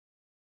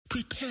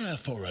Prepare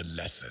for a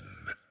lesson.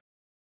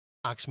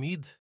 Axe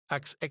Mead,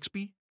 Axe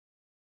XP.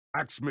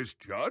 Axe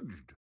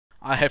misjudged.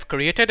 I have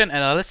created an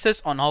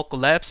analysis on how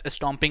Collapse is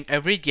stomping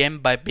every game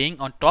by being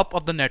on top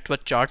of the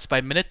network charts by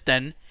minute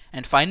 10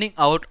 and finding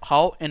out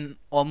how in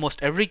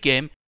almost every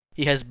game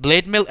he has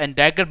Blade Mill and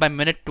Dagger by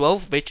minute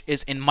 12, which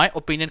is in my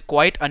opinion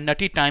quite a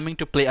nutty timing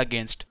to play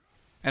against.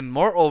 And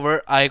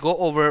moreover, I go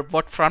over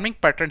what farming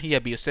pattern he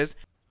abuses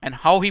and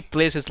how he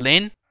plays his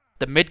lane,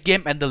 the mid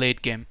game and the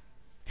late game.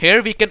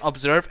 Here we can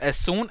observe as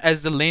soon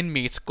as the lane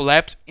meets,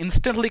 Collapse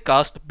instantly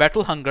casts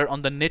Battle Hunger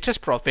on the Nature's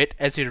Prophet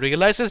as he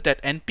realizes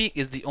that NP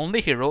is the only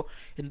hero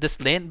in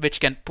this lane which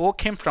can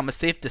poke him from a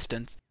safe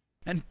distance,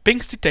 and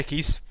pings the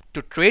techies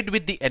to trade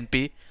with the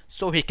NP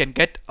so he can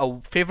get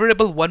a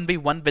favorable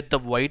 1v1 with the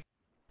Void,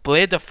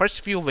 play the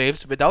first few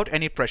waves without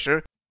any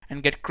pressure,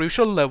 and get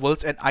crucial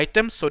levels and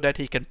items so that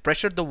he can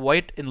pressure the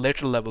Void in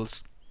later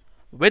levels.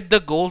 With the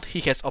gold he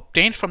has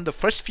obtained from the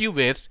first few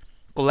waves,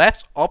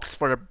 Collapse opts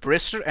for a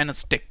Bracer and a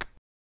Stick.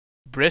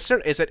 Bracer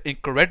is an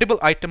incredible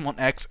item on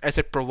Axe as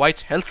it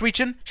provides health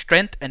regen,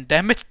 strength and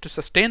damage to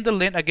sustain the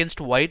lane against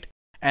Void,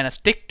 and a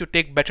Stick to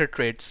take better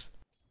trades.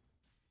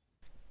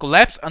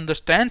 Collapse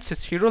understands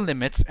his hero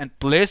limits and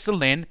plays the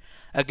lane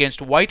against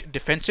Void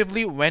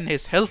defensively when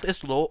his health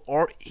is low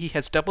or he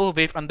has double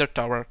wave under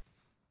tower,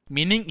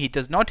 meaning he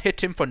does not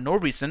hit him for no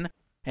reason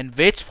and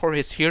waits for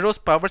his hero's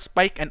power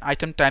spike and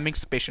item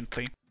timings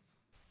patiently.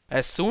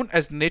 As soon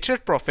as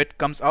Nature's Prophet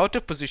comes out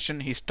of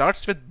position, he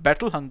starts with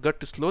Battle Hunger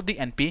to slow the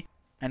NP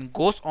and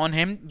goes on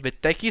him with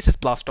Techies'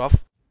 Blast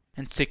Off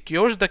and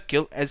secures the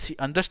kill as he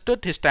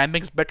understood his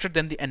timings better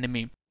than the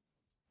enemy.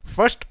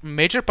 First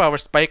major power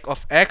spike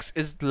of Axe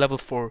is level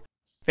 4,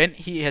 when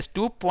he has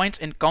 2 points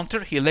in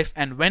counter helix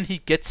and when he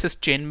gets his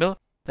chainmail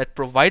that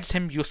provides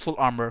him useful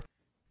armor,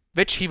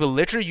 which he will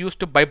later use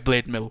to buy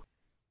Blade Mill.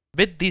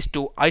 With these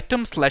two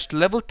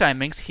item/level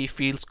timings, he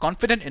feels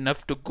confident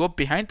enough to go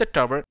behind the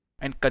tower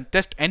and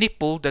contest any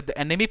pull that the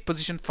enemy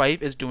position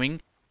 5 is doing,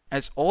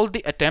 as all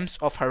the attempts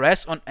of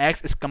harass on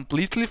Axe is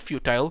completely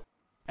futile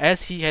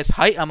as he has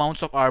high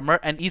amounts of armor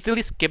and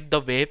easily skip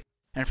the wave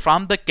and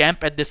farm the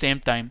camp at the same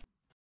time.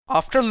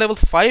 After level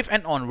 5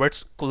 and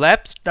onwards,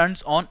 Collapse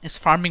turns on his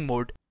farming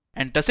mode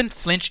and doesn't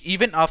flinch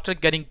even after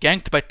getting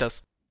ganked by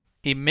Tusk.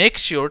 He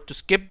makes sure to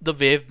skip the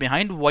wave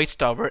behind Void's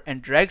tower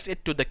and drags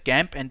it to the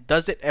camp and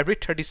does it every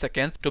 30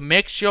 seconds to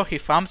make sure he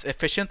farms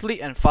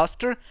efficiently and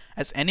faster,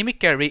 as enemy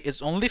carry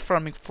is only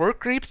farming 4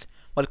 creeps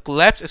while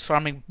Collapse is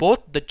farming both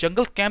the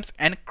jungle camps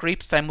and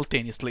creeps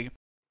simultaneously.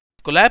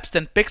 Collapse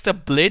then picks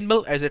up Blade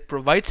Mill as it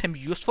provides him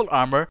useful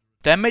armor,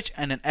 damage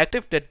and an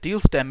active that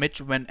deals damage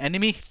when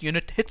enemy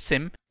unit hits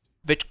him,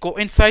 which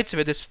coincides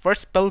with his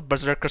first spell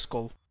Berserker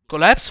Skull.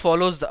 Collapse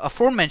follows the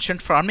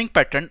aforementioned farming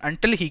pattern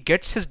until he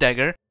gets his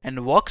dagger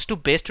and walks to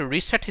base to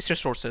reset his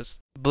resources.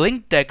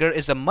 Blink Dagger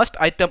is a must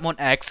item on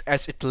Axe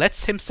as it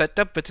lets him set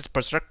up with his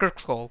Berserker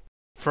Skull.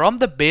 From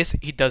the base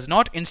he does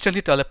not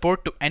instantly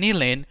teleport to any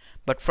lane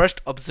but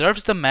first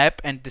observes the map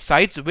and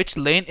decides which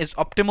lane is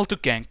optimal to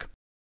gank.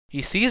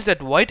 He sees that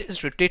Void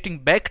is rotating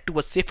back to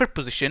a safer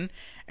position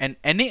and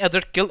any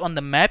other kill on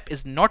the map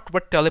is not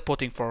worth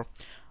teleporting for.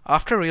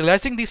 After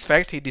realizing these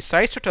facts, he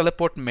decides to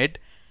teleport mid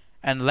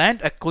and land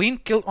a clean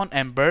kill on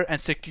Ember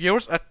and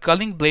secures a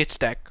Culling Blade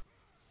stack.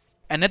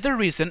 Another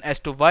reason as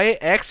to why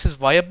Axe is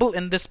viable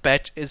in this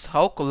patch is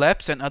how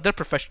Collapse and other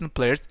professional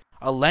players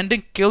are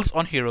landing kills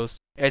on heroes.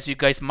 As you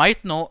guys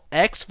might know,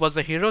 Axe was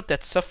a hero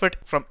that suffered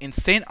from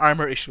insane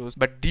armor issues,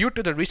 but due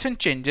to the recent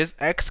changes,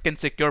 Axe can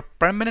secure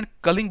permanent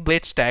Culling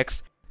Blade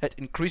stacks that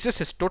increases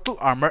his total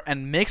armor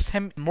and makes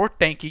him more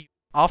tanky.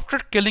 After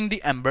killing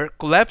the Ember,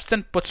 Collapse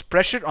then puts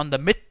pressure on the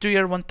mid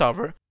tier 1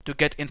 tower to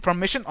get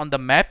information on the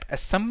map, as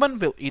someone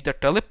will either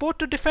teleport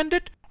to defend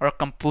it or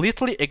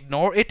completely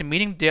ignore it,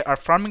 meaning they are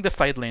farming the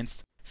side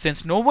lanes.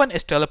 Since no one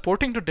is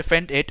teleporting to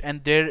defend it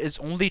and there is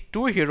only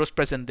 2 heroes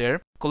present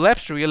there,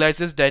 Collapse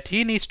realizes that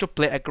he needs to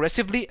play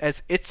aggressively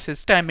as it's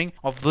his timing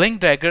of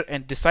Blink Dagger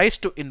and decides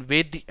to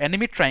invade the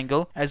enemy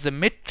triangle as the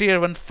mid tier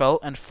 1 fell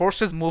and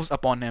forces moves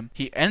upon him.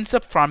 He ends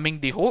up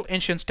farming the whole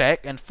ancient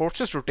stack and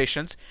forces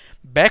rotations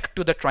back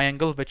to the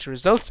triangle, which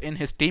results in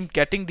his team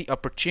getting the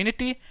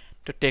opportunity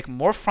to take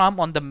more farm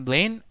on the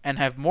lane and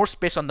have more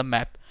space on the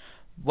map.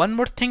 One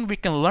more thing we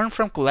can learn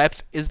from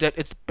Collapse is that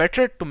it's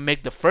better to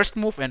make the first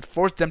move and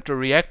force them to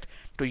react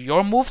to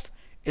your moves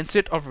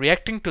instead of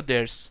reacting to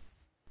theirs.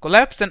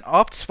 Collapse then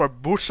opts for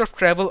Boots of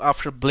Travel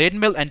after Blade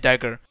Mill and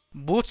Dagger.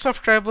 Boots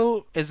of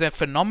Travel is a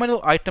phenomenal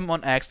item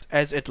on Axe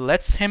as it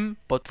lets him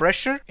put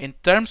pressure in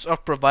terms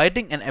of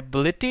providing an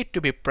ability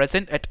to be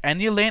present at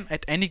any lane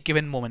at any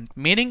given moment,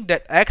 meaning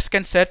that Axe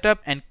can set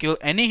up and kill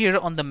any hero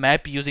on the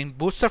map using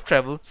Boots of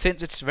Travel,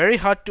 since it's very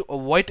hard to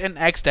avoid an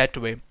Axe that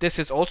way. This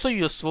is also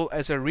useful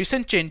as a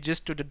recent changes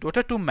to the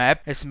Dota 2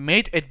 map has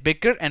made it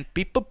bigger and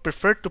people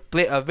prefer to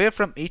play away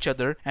from each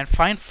other and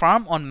find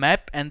farm on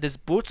map, and this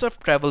Boots of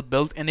Travel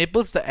build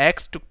enables the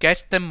Axe to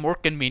catch them more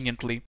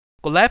conveniently.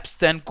 Collapse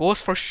then goes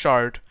for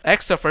Shard.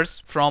 Axe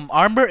suffers from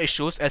armor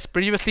issues as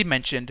previously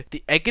mentioned.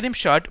 The Aghanim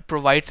Shard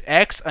provides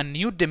Axe a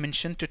new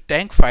dimension to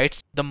tank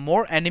fights the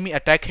more enemy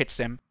attack hits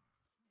him.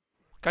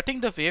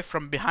 Cutting the wave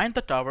from behind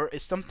the tower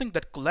is something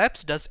that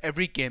Collapse does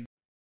every game.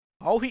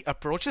 How he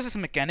approaches this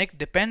mechanic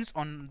depends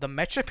on the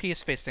matchup he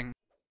is facing.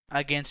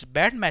 Against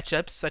bad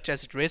matchups such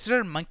as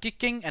Razor, Monkey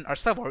King and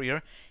Ursa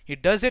Warrior, he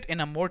does it in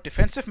a more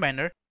defensive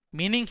manner,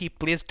 meaning he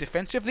plays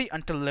defensively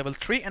until level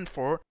 3 and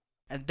 4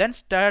 and then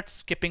starts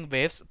skipping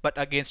waves, but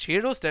against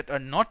heroes that are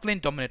not lane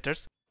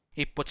dominators,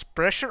 he puts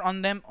pressure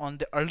on them on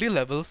the early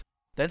levels,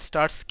 then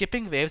starts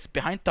skipping waves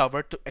behind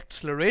tower to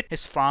accelerate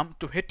his farm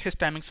to hit his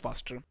timings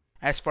faster.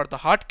 As for the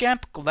hard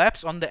camp,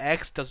 Collapse on the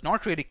Axe does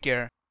not really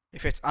care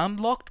if it's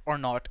unblocked or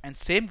not, and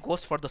same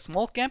goes for the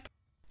small camp,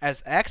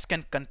 as Axe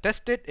can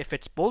contest it if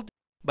it's pulled,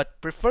 but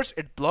prefers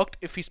it blocked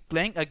if he's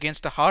playing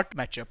against a hard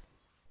matchup.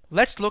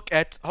 Let's look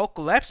at how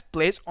Collapse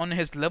plays on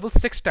his level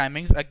 6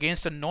 timings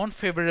against a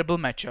non-favorable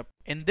matchup.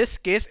 In this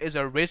case is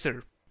a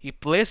Razor. He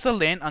plays the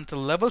lane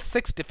until level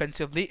 6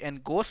 defensively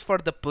and goes for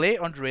the play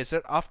on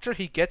Razor after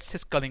he gets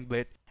his Culling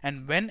Blade,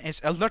 and when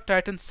his Elder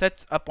Titan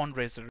sets up on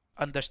Razor.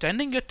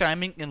 Understanding your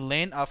timing in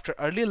lane after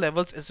early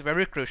levels is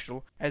very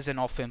crucial as an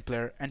offlane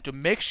player, and to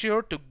make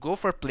sure to go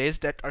for plays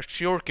that are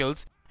sure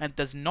kills and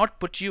does not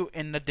put you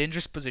in a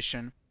dangerous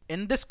position.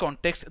 In this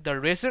context, the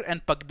Razor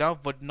and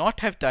Pugna would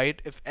not have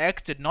died if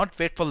Axe did not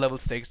wait for level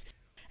 6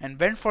 and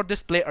went for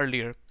this play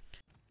earlier.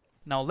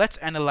 Now let's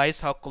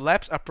analyze how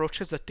Collapse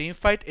approaches a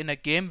teamfight in a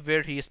game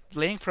where he is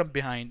playing from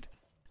behind.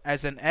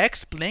 As an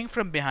Axe playing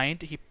from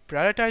behind, he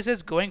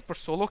prioritizes going for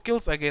solo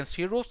kills against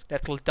heroes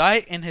that will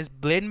die in his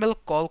Blade Mill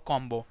call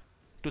combo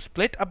to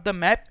split up the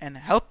map and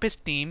help his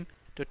team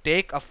to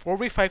take a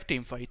 4v5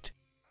 teamfight.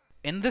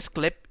 In this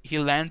clip, he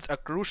lands a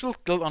crucial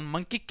kill on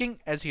Monkey King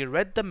as he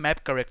read the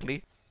map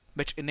correctly,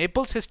 which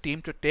enables his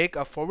team to take a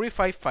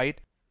 4v5 fight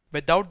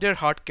without their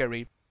hard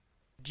carry.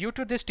 Due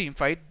to this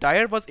teamfight,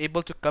 Dyer was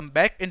able to come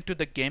back into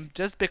the game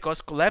just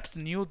because Collapse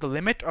knew the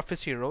limit of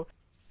his hero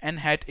and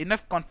had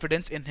enough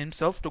confidence in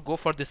himself to go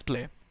for this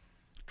play.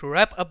 To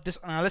wrap up this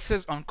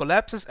analysis on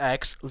Collapse's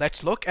Axe,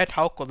 let's look at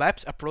how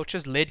Collapse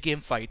approaches late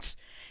game fights.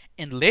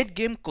 In late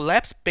game,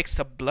 Collapse picks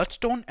up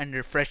Bloodstone and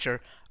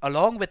Refresher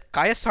along with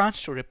Kaya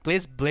Sanj to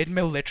replace Blade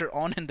Mill later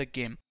on in the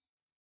game.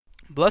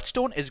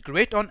 Bloodstone is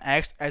great on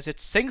Axe as it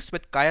syncs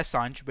with Kaya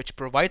Sanj, which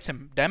provides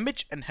him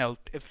damage and health,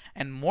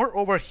 and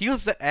moreover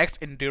heals the Axe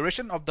in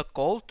duration of the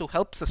call to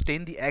help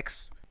sustain the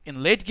Axe.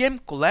 In late game,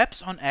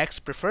 Collapse on Axe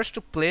prefers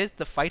to play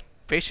the fight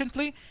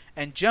patiently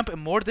and jump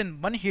more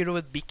than one hero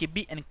with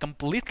BKB and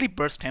completely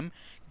burst him,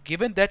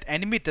 given that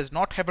enemy does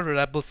not have a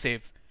reliable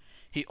save.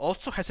 He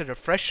also has a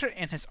refresher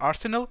in his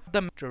arsenal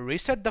to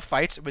reset the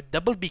fights with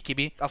double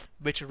BKB,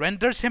 which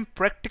renders him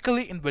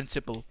practically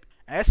invincible.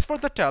 As for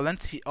the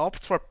talents, he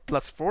opts for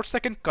plus 4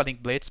 second Culling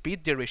Blade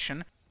speed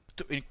duration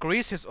to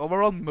increase his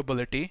overall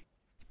mobility,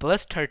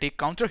 plus 30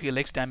 counter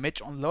helix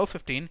damage on level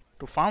 15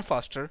 to farm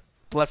faster,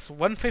 plus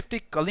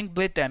 150 Culling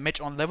Blade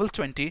damage on level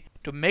 20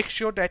 to make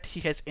sure that he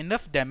has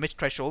enough damage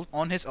threshold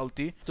on his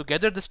ulti to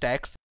gather the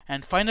stacks,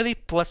 and finally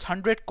plus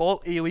 100 call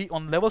AoE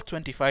on level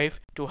 25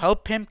 to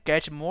help him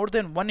catch more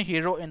than one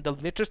hero in the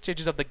later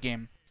stages of the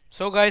game.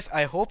 So guys,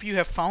 I hope you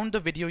have found the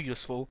video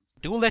useful.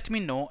 Do let me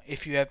know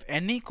if you have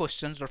any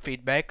questions or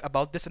feedback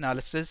about this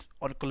analysis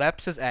on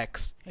Collapse's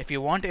Axe. If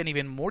you want an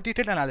even more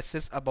detailed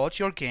analysis about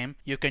your game,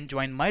 you can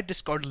join my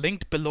Discord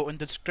linked below in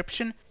the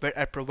description, where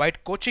I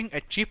provide coaching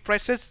at cheap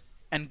prices,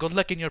 and good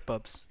luck in your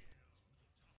pubs.